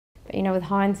But you know, with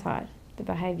hindsight, the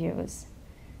behaviour was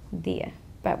there.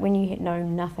 But when you know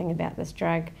nothing about this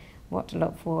drug, what to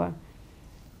look for,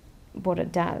 what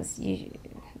it does,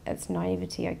 it's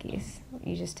naivety, I guess.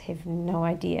 You just have no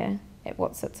idea at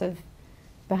what sorts of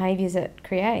behaviours it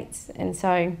creates. And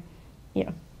so,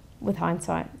 yeah, with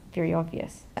hindsight, very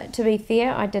obvious. To be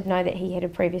fair, I did know that he had a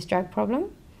previous drug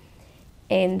problem,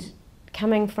 and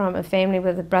coming from a family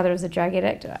where the brother was a drug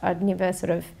addict, I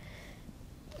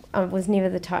was never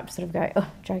the type to sort of go,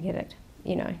 oh, drug addict,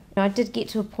 you know. I did get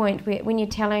to a point where when you're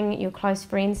telling your close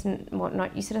friends and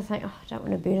whatnot, you sort of think, oh, I don't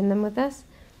want to burden them with this,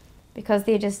 because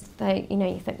you think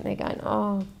they're going,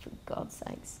 oh, for God's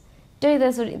sakes, do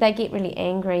this, or they get really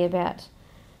angry about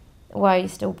why you're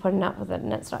still putting up with it.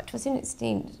 And it's like, to a certain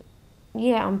extent,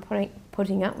 yeah, I'm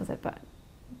putting up with it, but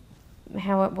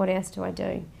what else do I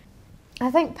do? I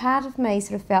think part of me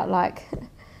sort of felt like,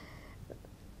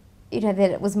 that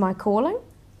it was my calling.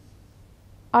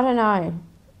 I don't know.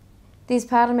 There's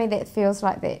part of me that feels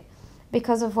like that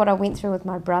because of what I went through with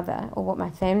my brother, or what my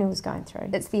family was going through.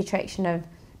 It's the attraction of,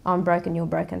 I'm broken, you're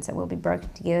broken, so we'll be broken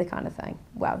together kind of thing.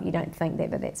 Well, you don't think that,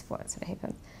 but that's what sort of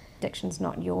happens. Addiction's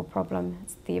not your problem,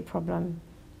 it's their problem.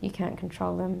 You can't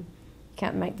control them, you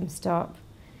can't make them stop.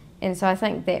 And so I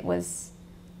think that was,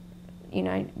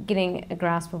 getting a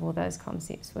grasp of all those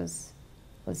concepts was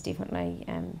definitely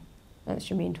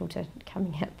instrumental to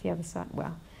coming out the other side.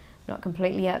 Well, not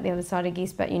completely out the other side, I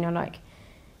guess, but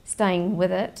staying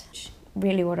with it.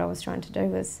 Really what I was trying to do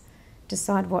was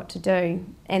decide what to do,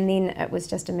 and then it was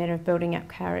just a matter of building up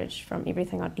courage from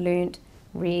everything I'd learnt,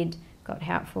 read, got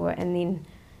help for it, and then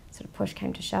sort of push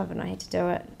came to shove and I had to do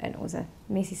it, and it was a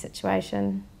messy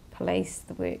situation, police,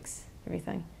 the works,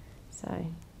 everything. So,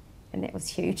 and that was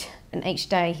huge. And each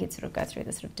day he'd sort of go through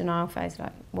this sort of denial phase,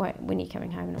 like, when are you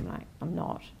coming home? And I'm like, I'm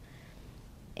not.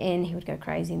 And he would go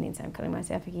crazy and then say, I'm killing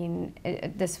myself again.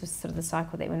 This was sort of the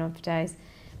cycle that went on for days.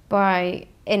 And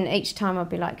each time I'd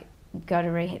be like, go to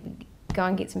rehab, go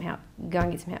and get some help, go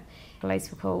and get some help.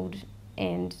 Police were called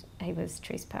and he was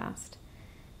trespassed.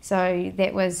 So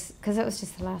that was, because it was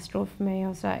just the last straw for me. I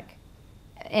was like,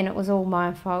 and it was all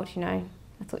my fault, I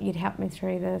thought you'd help me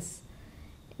through this.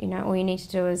 All you need to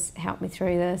do is help me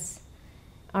through this.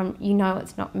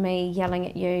 It's not me yelling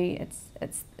at you,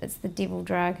 it's the devil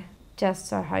drug. Just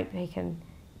so I hope he can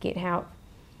get help.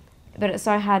 But it's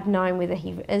so hard knowing whether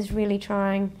he is really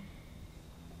trying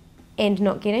and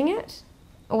not getting it,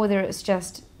 or whether it's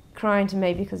just crying to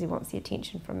me because he wants the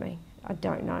attention from me. I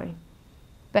don't know.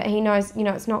 But he knows,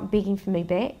 it's not begging for me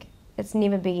back. It's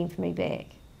never begging for me back.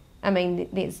 I mean,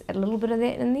 there's a little bit of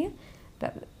that in there,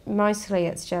 but mostly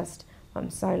it's just,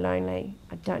 I'm so lonely,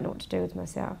 I don't know what to do with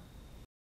myself.